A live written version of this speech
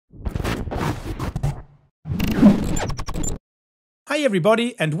Hi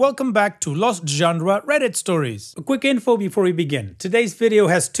everybody and welcome back to Lost Genre Reddit Stories. A quick info before we begin. Today's video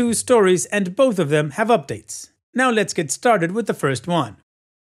has 2 stories and both of them have updates. Now let's get started with the first one.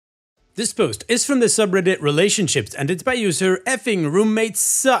 This post is from the subreddit Relationships and it's by user effing roommates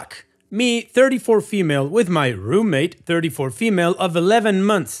suck. Me, 34 female, with my roommate, 34 female, of 11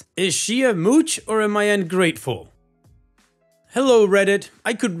 months. Is she a mooch or am I ungrateful? Hello Reddit,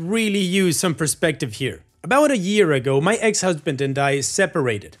 I could really use some perspective here. About a year ago, my ex-husband and I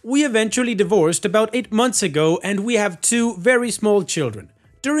separated. We eventually divorced about 8 months ago and we have 2 very small children.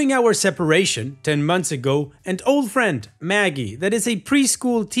 During our separation, 10 months ago, an old friend, Maggie, that is a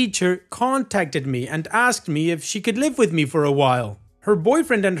preschool teacher, contacted me and asked me if she could live with me for a while. Her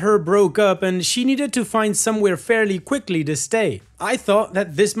boyfriend and her broke up and she needed to find somewhere fairly quickly to stay. I thought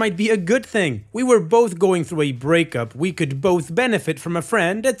that this might be a good thing. We were both going through a breakup, we could both benefit from a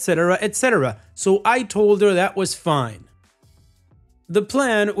friend, etc, etc. So I told her that was fine. The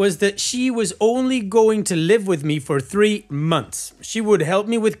plan was that she was only going to live with me for 3 months. She would help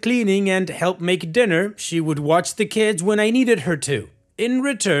me with cleaning and help make dinner. She would watch the kids when I needed her to. In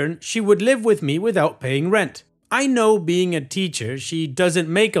return, she would live with me without paying rent. I know being a teacher, she doesn't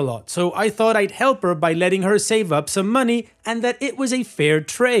make a lot, so I thought I'd help her by letting her save up some money and that it was a fair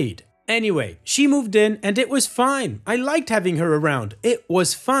trade. Anyway, she moved in and it was fine. I liked having her around. It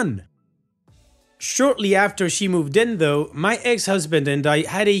was fun. Shortly after she moved in though, my ex-husband and I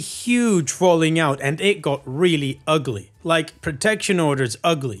had a huge falling out and it got really ugly. Like protection orders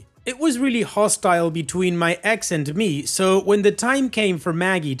ugly. It was really hostile between my ex and me, so when the time came for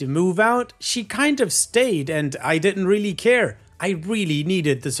Maggie to move out, she kind of stayed and I didn't really care. I really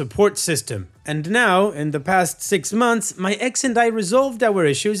needed the support system. And now, in the past 6 months, my ex and I resolved our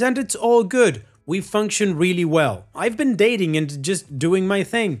issues and it's all good. We function really well. I've been dating and just doing my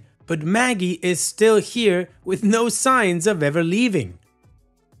thing. But Maggie is still here with no signs of ever leaving.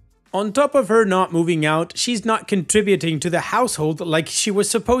 On top of her not moving out, she's not contributing to the household like she was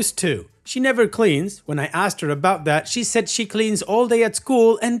supposed to. She never cleans. When I asked her about that, she said she cleans all day at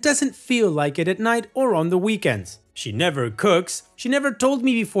school and doesn't feel like it at night or on the weekends. She never cooks. She never told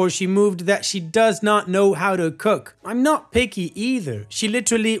me before she moved that she does not know how to cook. I'm not picky either. She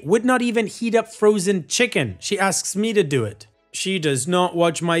literally would not even heat up frozen chicken. She asks me to do it. She does not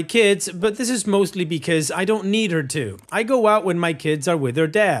watch my kids, but this is mostly because I don't need her to. I go out when my kids are with their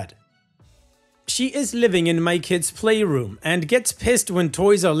dad. She is living in my kids' playroom and gets pissed when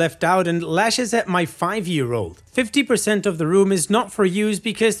toys are left out and lashes at my 5-year-old. 50% of the room is not for use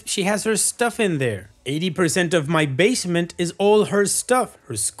because she has her stuff in there. 80% of my basement is all her stuff,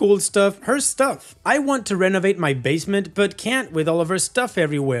 her school stuff, her stuff. I want to renovate my basement but can't with all of her stuff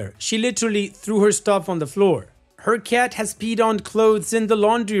everywhere. She literally threw her stuff on the floor. Her cat has peed on clothes in the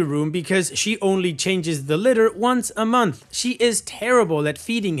laundry room because she only changes the litter once a month. She is terrible at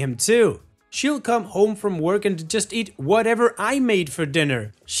feeding him too. She'll come home from work and just eat whatever I made for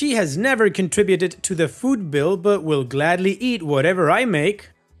dinner. She has never contributed to the food bill but will gladly eat whatever I make.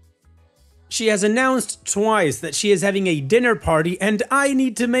 She has announced twice that she is having a dinner party and I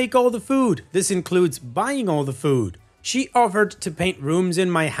need to make all the food. This includes buying all the food. She offered to paint rooms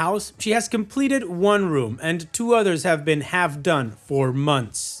in my house. She has completed 1 room and 2 others have been half done for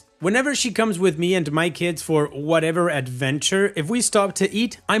months. Whenever she comes with me and my kids for whatever adventure, if we stop to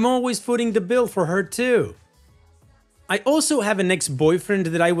eat, I'm always footing the bill for her too. I also have an ex-boyfriend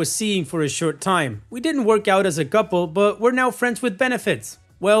that I was seeing for a short time. We didn't work out as a couple, but we're now friends with benefits.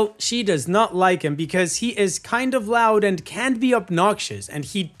 Well, she does not like him because he is kind of loud and can be obnoxious, and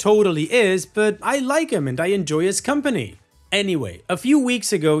he totally is, but I like him and I enjoy his company. Anyway, a few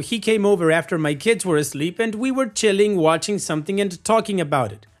weeks ago he came over after my kids were asleep and we were chilling, watching something and talking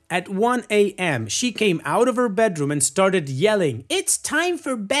about it. At 1 a.m., she came out of her bedroom and started yelling, "It's time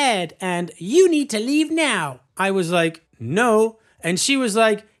for bed and you need to leave now." I was like, "No." And she was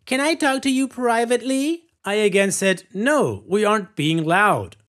like, "Can I talk to you privately?" I again said, "No, we aren't being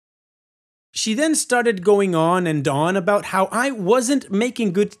loud." She then started going on and on about how I wasn't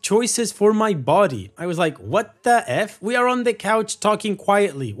making good choices for my body. I was like, what the F? We are on the couch talking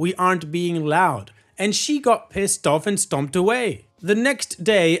quietly. We aren't being loud. And she got pissed off and stomped away. The next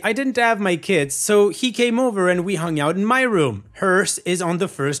day, I didn't have my kids, so he came over and we hung out in my room. Hers is on the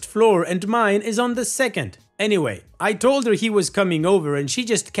 1st floor and mine is on the 2nd. Anyway, I told her he was coming over and she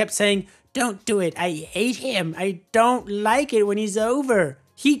just kept saying, "Don't do it, I hate him, I don't like it when he's over."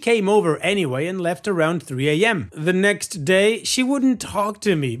 He came over anyway and left around 3 a.m. The next day, she wouldn't talk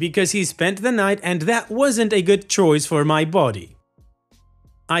to me because he spent the night and that wasn't a good choice for my body.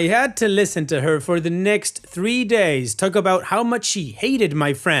 I had to listen to her for the next 3 days talk about how much she hated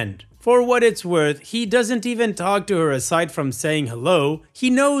my friend. For what it's worth, he doesn't even talk to her aside from saying hello.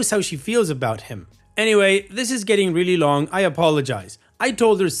 He knows how she feels about him. Anyway, this is getting really long, I apologize. I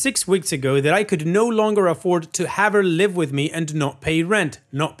told her 6 weeks ago that I could no longer afford to have her live with me and not pay rent,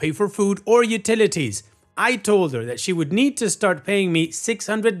 not pay for food or utilities. I told her that she would need to start paying me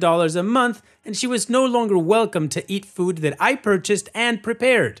 $600 a month and she was no longer welcome to eat food that I purchased and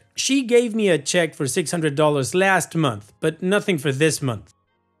prepared. She gave me a check for $600 last month, but nothing for this month.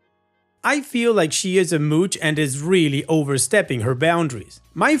 I feel like she is a mooch and is really overstepping her boundaries.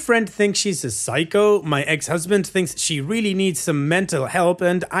 My friend thinks she's a psycho, my ex-husband thinks she really needs some mental help,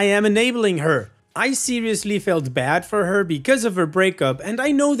 and I am enabling her. I seriously felt bad for her because of her breakup, and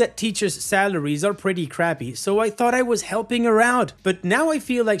I know that teachers' salaries are pretty crappy, so I thought I was helping her out. But now I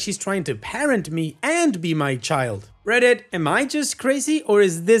feel like she's trying to parent me and be my child. Reddit, am I just crazy, or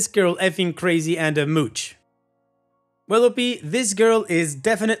is this girl effing crazy and a mooch? Well, OP, this girl is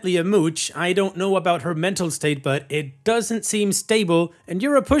definitely a mooch. I don't know about her mental state, but it doesn't seem stable, and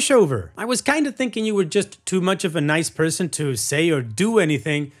you're a pushover. I was kinda thinking you were just too much of a nice person to say or do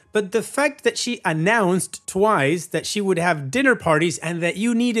anything, but the fact that she announced twice that she would have dinner parties and that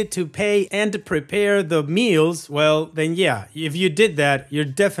you needed to pay and prepare the meals, well, then yeah, if you did that, you're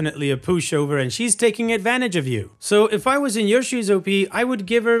definitely a pushover and she's taking advantage of you. So if I was in your shoes, OP, I would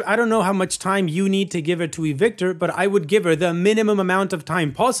give her, I don't know how much time you need to give her to evict her, but I would give her the minimum amount of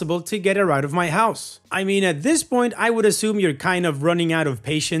time possible to get her out of my house. I mean, at this point, I would assume you're kind of running out of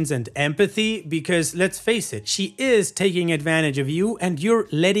patience and empathy because, let's face it, she is taking advantage of you and you're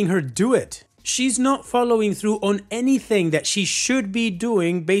letting her do it. She's not following through on anything that she should be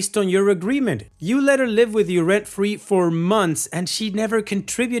doing based on your agreement. You let her live with you rent-free for months and she never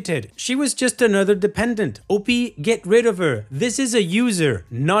contributed. She was just another dependent. OP, get rid of her. This is a user,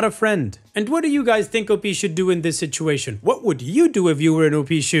 not a friend. And what do you guys think OP should do in this situation? What would you do if you were in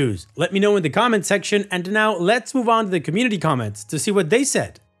OP's shoes? Let me know in the comment section, and now let's move on to the community comments to see what they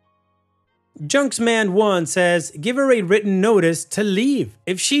said. Junksman1 says, give her a written notice to leave.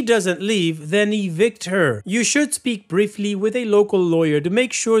 If she doesn't leave, then evict her. You should speak briefly with a local lawyer to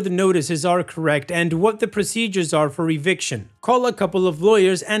make sure the notices are correct and what the procedures are for eviction. Call a couple of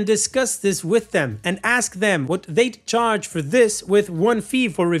lawyers and discuss this with them and ask them what they'd charge for this, with one fee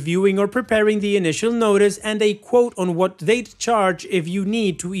for reviewing or preparing the initial notice and a quote on what they'd charge if you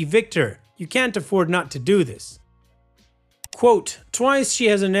need to evict her. You can't afford not to do this. Quote, twice she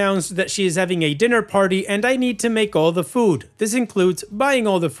has announced that she is having a dinner party and I need to make all the food. This includes buying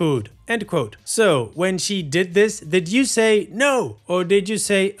all the food. End quote. So, when she did this, did you say no? Or did you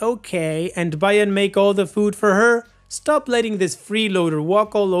say okay and buy and make all the food for her? Stop letting this freeloader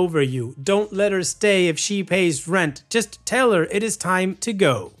walk all over you. Don't let her stay if she pays rent. Just tell her it is time to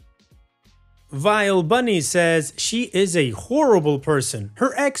go. Vile Bunny says she is a horrible person.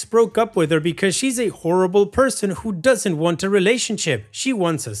 Her ex broke up with her because she's a horrible person who doesn't want a relationship. She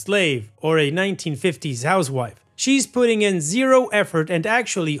wants a slave or a 1950s housewife. She's putting in zero effort and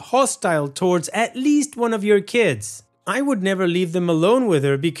actually hostile towards at least one of your kids. I would never leave them alone with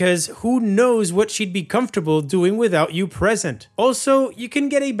her because who knows what she'd be comfortable doing without you present. Also, you can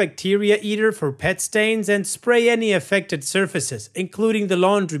get a bacteria eater for pet stains and spray any affected surfaces, including the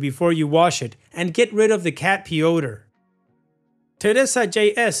laundry before you wash it, and get rid of the cat pee odor. Teresa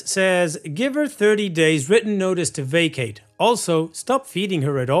JS says, give her 30 days written notice to vacate. Also, stop feeding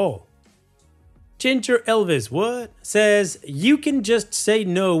her at all. Ginger Elvis says, you can just say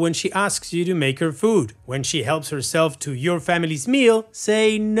no when she asks you to make her food. When she helps herself to your family's meal,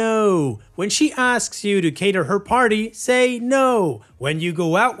 say no. When she asks you to cater her party, say no. When you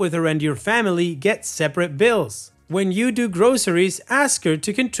go out with her and your family, get separate bills. When you do groceries, ask her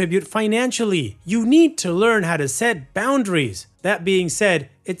to contribute financially. You need to learn how to set boundaries. That being said,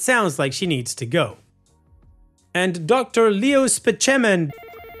 it sounds like she needs to go. And Dr. Leo Spaceman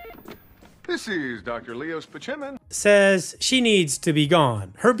This is Dr. Leo Spaceman says she needs to be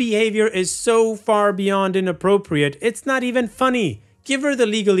gone. Her behavior is so far beyond inappropriate, it's not even funny. Give her the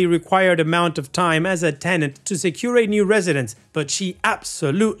legally required amount of time as a tenant to secure a new residence, but she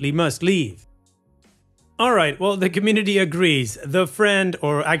absolutely must leave. Alright, well, the community agrees. The friend,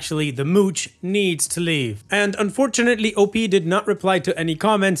 or actually the mooch, needs to leave. And unfortunately, OP did not reply to any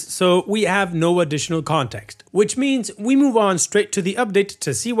comments, so we have no additional context. Which means we move on straight to the update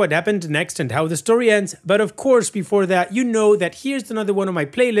to see what happened next and how the story ends. But of course, before that, you know that here's another one of my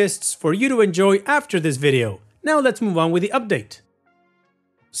playlists for you to enjoy after this video. Now let's move on with the update.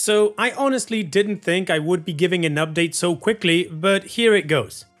 So, I honestly didn't think I would be giving an update so quickly, but here it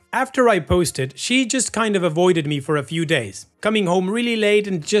goes. After I posted, she just kind of avoided me for a few days, coming home really late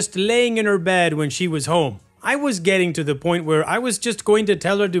and just laying in her bed when she was home. I was getting to the point where I was just going to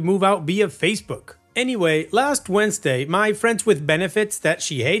tell her to move out via Facebook. Anyway, last Wednesday, my friends with benefits that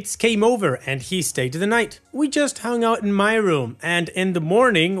she hates came over and he stayed the night. We just hung out in my room, and in the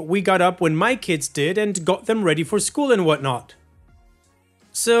morning we got up when my kids did and got them ready for school and whatnot.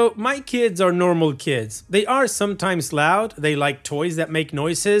 So, my kids are normal kids. They are sometimes loud, they like toys that make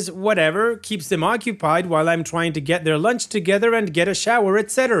noises, whatever, keeps them occupied while I'm trying to get their lunch together and get a shower,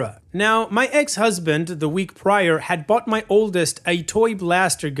 etc. Now, my ex-husband, the week prior, had bought my oldest a toy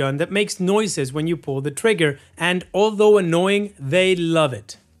blaster gun that makes noises when you pull the trigger, and although annoying, they love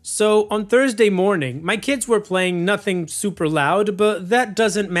it. So, on Thursday morning, my kids were playing nothing super loud, but that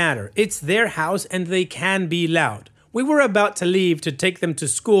doesn't matter. It's their house and they can be loud. We were about to leave to take them to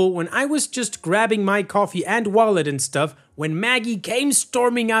school when I was just grabbing my coffee and wallet and stuff when Maggie came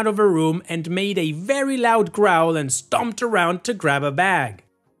storming out of her room and made a very loud growl and stomped around to grab a bag.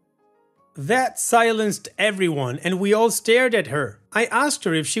 That silenced everyone and we all stared at her. I asked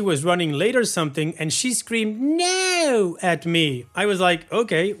her if she was running late or something and she screamed "No!" at me. I was like,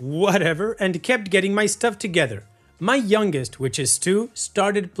 okay, whatever, and kept getting my stuff together. My youngest, which is 2,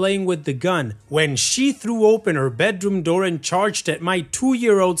 started playing with the gun when she threw open her bedroom door and charged at my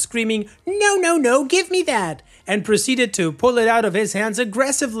 2-year-old screaming, "No, no, no, give me that!" and proceeded to pull it out of his hands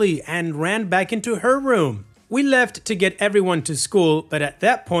aggressively and ran back into her room. We left to get everyone to school, but at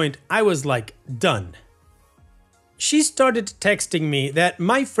that point, I was like, done. She started texting me that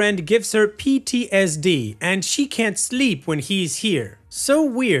my friend gives her PTSD and she can't sleep when he's here. So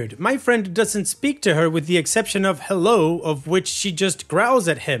weird, my friend doesn't speak to her with the exception of hello, of which she just growls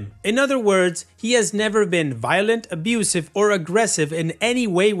at him. In other words, he has never been violent, abusive, or aggressive in any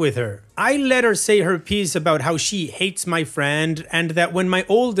way with her. I let her say her piece about how she hates my friend and that when my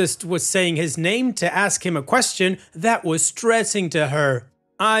oldest was saying his name to ask him a question, that was stressing to her.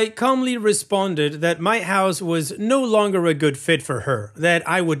 I calmly responded that my house was no longer a good fit for her, that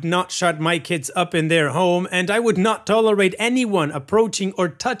I would not shut my kids up in their home, and I would not tolerate anyone approaching or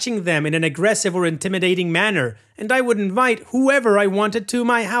touching them in an aggressive or intimidating manner, and I would invite whoever I wanted to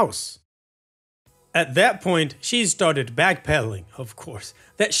my house. At that point, she started backpedaling, of course,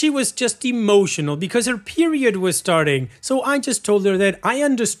 that she was just emotional because her period was starting, so I just told her that I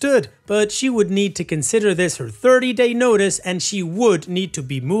understood, but she would need to consider this her 30-day notice and she would need to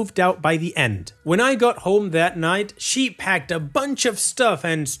be moved out by the end. When I got home that night, she packed a bunch of stuff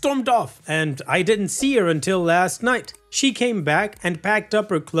and stormed off, and I didn't see her until last night. She came back and packed up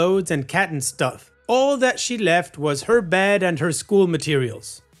her clothes and cat and stuff. All that she left was her bed and her school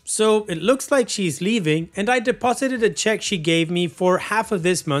materials. So it looks like she's leaving, and I deposited a check she gave me for half of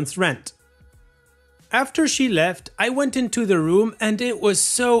this month's rent. After she left, I went into the room and it was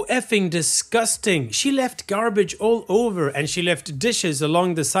so effing disgusting. She left garbage all over and she left dishes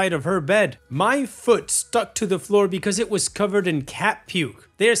along the side of her bed. My foot stuck to the floor because it was covered in cat puke.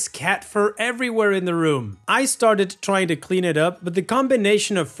 There's cat fur everywhere in the room. I started trying to clean it up, but the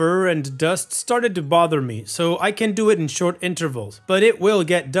combination of fur and dust started to bother me, so I can do it in short intervals, but it will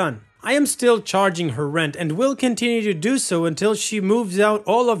get done. I am still charging her rent and will continue to do so until she moves out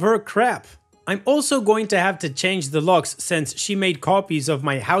all of her crap. I'm also going to have to change the locks since she made copies of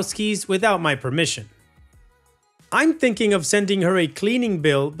my house keys without my permission. I'm thinking of sending her a cleaning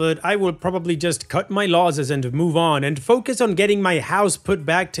bill, but I will probably just cut my losses and move on and focus on getting my house put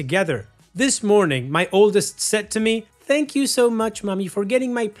back together. This morning, my oldest said to me, "Thank you so much, Mommy, for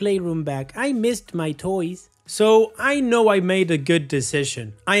getting my playroom back. I missed my toys." So I know I made a good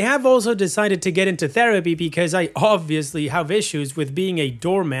decision. I have also decided to get into therapy because I obviously have issues with being a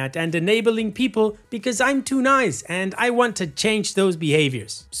doormat and enabling people because I'm too nice and I want to change those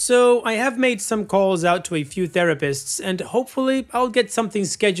behaviors. So I have made some calls out to a few therapists and hopefully I'll get something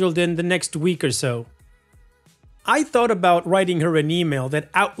scheduled in the next week or so. I thought about writing her an email that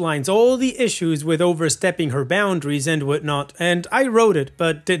outlines all the issues with overstepping her boundaries and whatnot, and I wrote it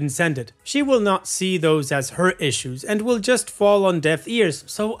but didn't send it. She will not see those as her issues and will just fall on deaf ears,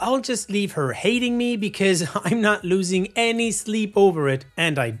 so I'll just leave her hating me because I'm not losing any sleep over it,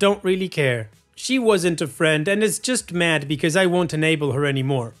 and I don't really care. She wasn't a friend and is just mad because I won't enable her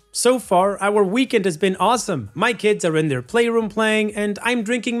anymore. So far, our weekend has been awesome. My kids are in their playroom playing and I'm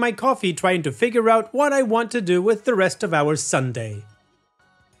drinking my coffee trying to figure out what I want to do with the rest of our Sunday.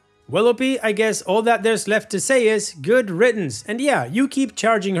 Well, OP, I guess all that there's left to say is good riddance. And yeah, you keep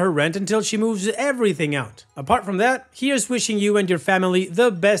charging her rent until she moves everything out. Apart from that, here's wishing you and your family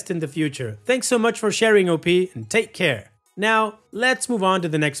the best in the future. Thanks so much for sharing, OP, and take care. Now, let's move on to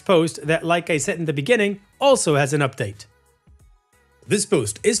the next post that, like I said in the beginning, also has an update. This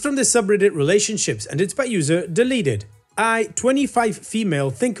post is from the subreddit Relationships and it's by user Deleted. I, 25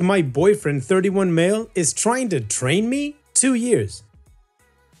 female, think my boyfriend, 31 male, is trying to train me? 2 years.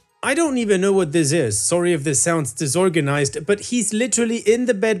 I don't even know what this is, sorry if this sounds disorganized, but he's literally in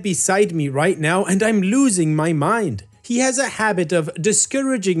the bed beside me right now and I'm losing my mind. He has a habit of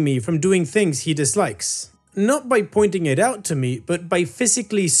discouraging me from doing things he dislikes. Not by pointing it out to me, but by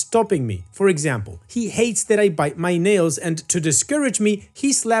physically stopping me. For example, he hates that I bite my nails and to discourage me,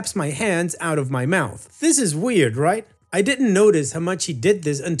 he slaps my hands out of my mouth. This is weird, right? I didn't notice how much he did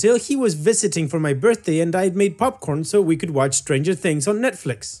this until he was visiting for my birthday and I'd made popcorn so we could watch Stranger Things on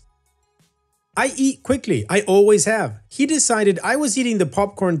Netflix. I eat quickly, I always have. He decided I was eating the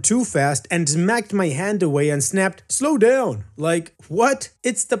popcorn too fast and smacked my hand away and snapped, "Slow down." Like, what?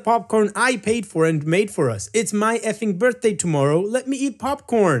 It's the popcorn I paid for and made for us. It's my effing birthday tomorrow, let me eat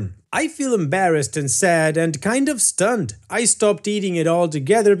popcorn. I feel embarrassed and sad and kind of stunned. I stopped eating it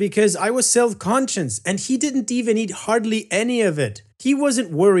altogether because I was self-conscious and he didn't even eat hardly any of it. He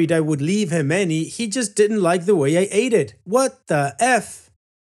wasn't worried I would leave him any, he just didn't like the way I ate it. What the F?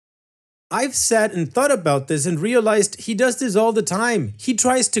 I've sat and thought about this and realized he does this all the time. He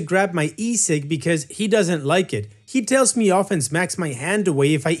tries to grab my e-cig because he doesn't like it. He tells me off and smacks my hand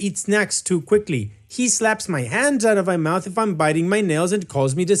away if I eat snacks too quickly. He slaps my hands out of my mouth if I'm biting my nails and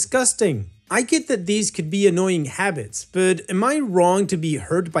calls me disgusting. I get that these could be annoying habits, but am I wrong to be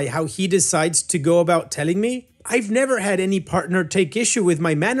hurt by how he decides to go about telling me? I've never had any partner take issue with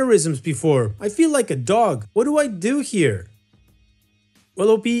my mannerisms before. I feel like a dog. What do I do here?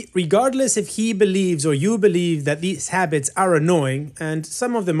 Well, OP, regardless if he believes or you believe that these habits are annoying, and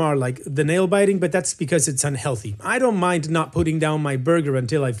some of them are like the nail biting, but that's because it's unhealthy. I don't mind not putting down my burger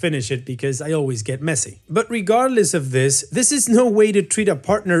until I finish it because I always get messy. But regardless of this is no way to treat a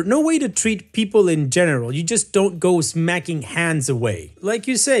partner, no way to treat people in general. You just don't go smacking hands away. Like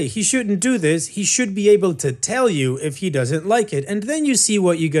you say, he shouldn't do this, he should be able to tell you if he doesn't like it, and then you see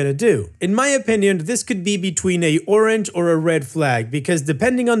what you're gonna do. In my opinion, this could be between a orange or a red flag because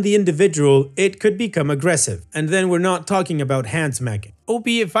depending on the individual, it could become aggressive. And then we're not talking about hand smacking. OP,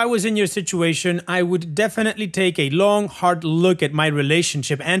 if I was in your situation, I would definitely take a long, hard look at my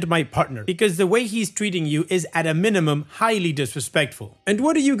relationship and my partner, because the way he's treating you is at a minimum highly disrespectful. And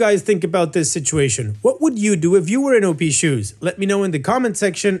what do you guys think about this situation? What would you do if you were in OP's shoes? Let me know in the comment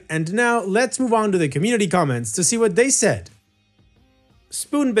section, and now let's move on to the community comments to see what they said.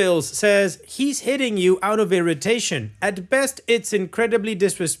 Spoonbills says, he's hitting you out of irritation. At best, it's incredibly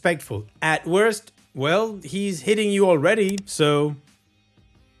disrespectful. At worst, well, he's hitting you already, so...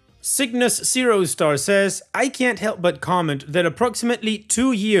 Cygnus Zero Star says, I can't help but comment that approximately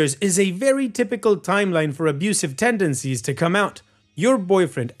 2 years is a very typical timeline for abusive tendencies to come out. Your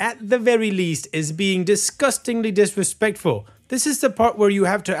boyfriend, at the very least, is being disgustingly disrespectful. This is the part where you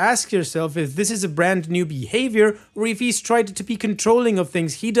have to ask yourself if this is a brand new behavior or if he's tried to be controlling of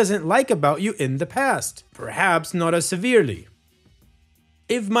things he doesn't like about you in the past. Perhaps not as severely.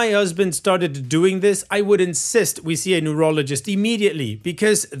 If my husband started doing this, I would insist we see a neurologist immediately,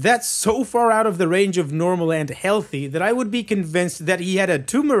 because that's so far out of the range of normal and healthy that I would be convinced that he had a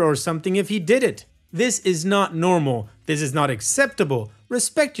tumor or something if he did it. This is not normal. This is not acceptable.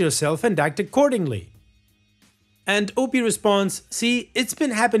 Respect yourself and act accordingly. And OP responds, see, it's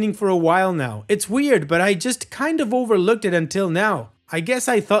been happening for a while now. It's weird, but I just kind of overlooked it until now. I guess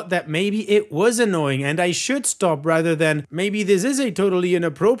I thought that maybe it was annoying and I should stop rather than maybe this is a totally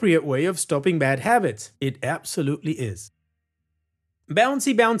inappropriate way of stopping bad habits. It absolutely is.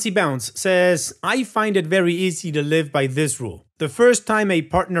 Bouncy Bouncy Bounce says, I find it very easy to live by this rule. The first time a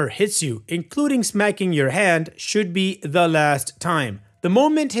partner hits you, including smacking your hand, should be the last time. The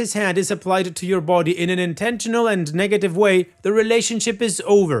moment his hand is applied to your body in an intentional and negative way, the relationship is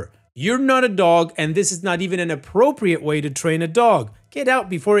over. You're not a dog, and this is not even an appropriate way to train a dog. Get out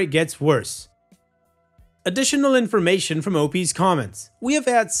before it gets worse. Additional information from OP's comments. We have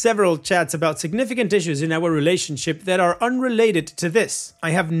had several chats about significant issues in our relationship that are unrelated to this. I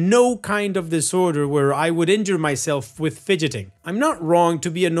have no kind of disorder where I would injure myself with fidgeting. I'm not wrong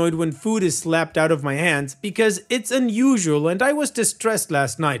to be annoyed when food is slapped out of my hands because it's unusual and I was distressed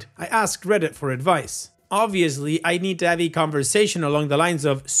last night. I asked Reddit for advice. Obviously, I need to have a conversation along the lines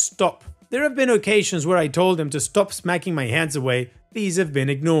of stop. There have been occasions where I told him to stop smacking my hands away. These have been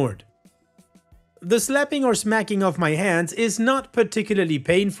ignored. The slapping or smacking of my hands is not particularly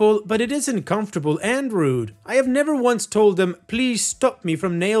painful, but it is uncomfortable and rude. I have never once told them, please stop me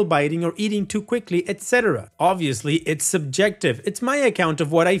from nail biting or eating too quickly, etc. Obviously, it's subjective. It's my account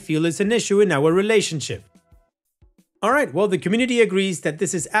of what I feel is an issue in our relationship. Alright, well, the community agrees that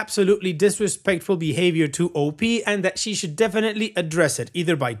this is absolutely disrespectful behavior to OP and that she should definitely address it,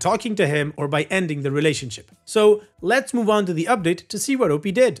 either by talking to him or by ending the relationship. So let's move on to the update to see what OP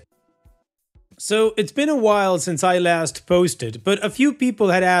did. So it's been a while since I last posted, but a few people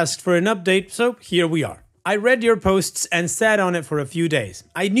had asked for an update, so here we are. I read your posts and sat on it for a few days.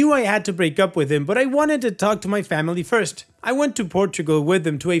 I knew I had to break up with him, but I wanted to talk to my family first. I went to Portugal with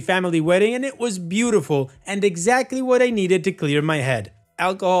them to a family wedding and it was beautiful and exactly what I needed to clear my head.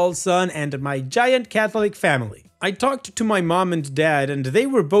 Alcohol, sun, and my giant Catholic family. I talked to my mom and dad and they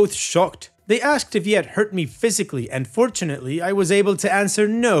were both shocked. They asked if he had hurt me physically and fortunately I was able to answer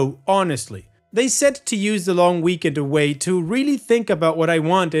no, honestly. They said to use the long weekend away to really think about what I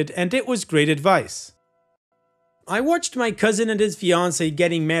wanted and it was great advice. I watched my cousin and his fiancée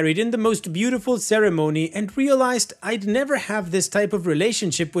getting married in the most beautiful ceremony and realized I'd never have this type of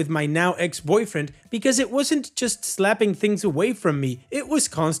relationship with my now ex-boyfriend because it wasn't just slapping things away from me, it was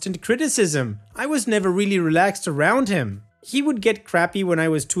constant criticism. I was never really relaxed around him. He would get crappy when I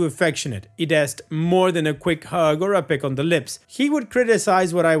was too affectionate. He'd ask more than a quick hug or a peck on the lips. He would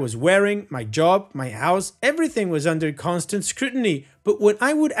criticize what I was wearing, my job, my house, everything was under constant scrutiny. But when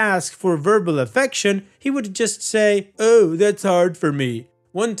I would ask for verbal affection, he would just say, "Oh, that's hard for me."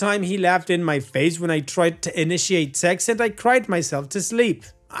 One time he laughed in my face when I tried to initiate sex and I cried myself to sleep.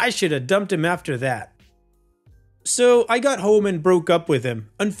 I should have dumped him after that. So I got home and broke up with him.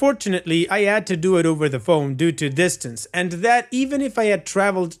 Unfortunately, I had to do it over the phone due to distance, and that even if I had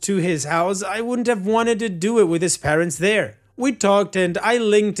traveled to his house, I wouldn't have wanted to do it with his parents there. We talked and I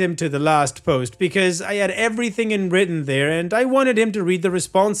linked him to the last post because I had everything in written there and I wanted him to read the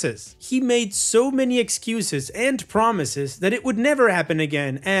responses. He made so many excuses and promises that it would never happen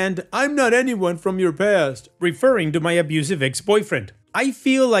again and "I'm not anyone from your past," referring to my abusive ex-boyfriend. I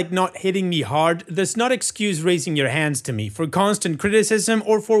feel like not hitting me hard does not excuse raising your hands to me for constant criticism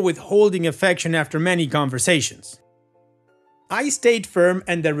or for withholding affection after many conversations. I stayed firm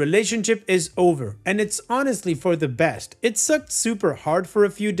and the relationship is over, and it's honestly for the best. It sucked super hard for a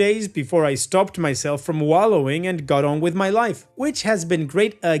few days before I stopped myself from wallowing and got on with my life, which has been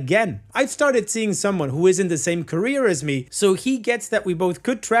great again. I've started seeing someone who is in the same career as me, so he gets that we both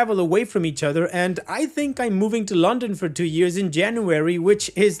could travel away from each other, and I think I'm moving to London for 2 years in January, which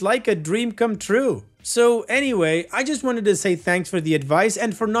is like a dream come true. So anyway, I just wanted to say thanks for the advice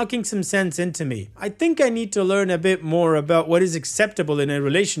and for knocking some sense into me. I think I need to learn a bit more about what is acceptable in a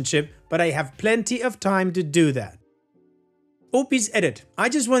relationship, but I have plenty of time to do that. OP's edit. I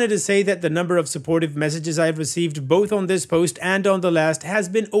just wanted to say that the number of supportive messages I've received both on this post and on the last has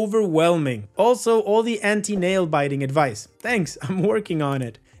been overwhelming. Also, all the anti-nail biting advice. Thanks, I'm working on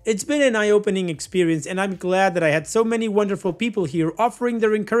it. It's been an eye-opening experience and I'm glad that I had so many wonderful people here offering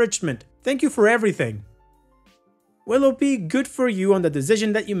their encouragement. Thank you for everything. Well, OP, good for you on the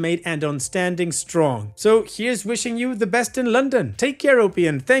decision that you made and on standing strong. So here's wishing you the best in London. Take care, OP,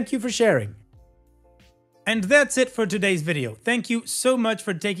 and thank you for sharing. And that's it for today's video. Thank you so much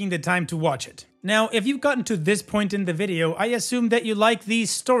for taking the time to watch it. Now, if you've gotten to this point in the video, I assume that you like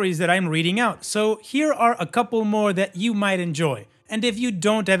these stories that I'm reading out. So here are a couple more that you might enjoy. And if you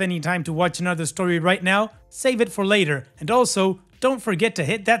don't have any time to watch another story right now, save it for later. And also, don't forget to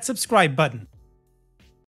hit that subscribe button.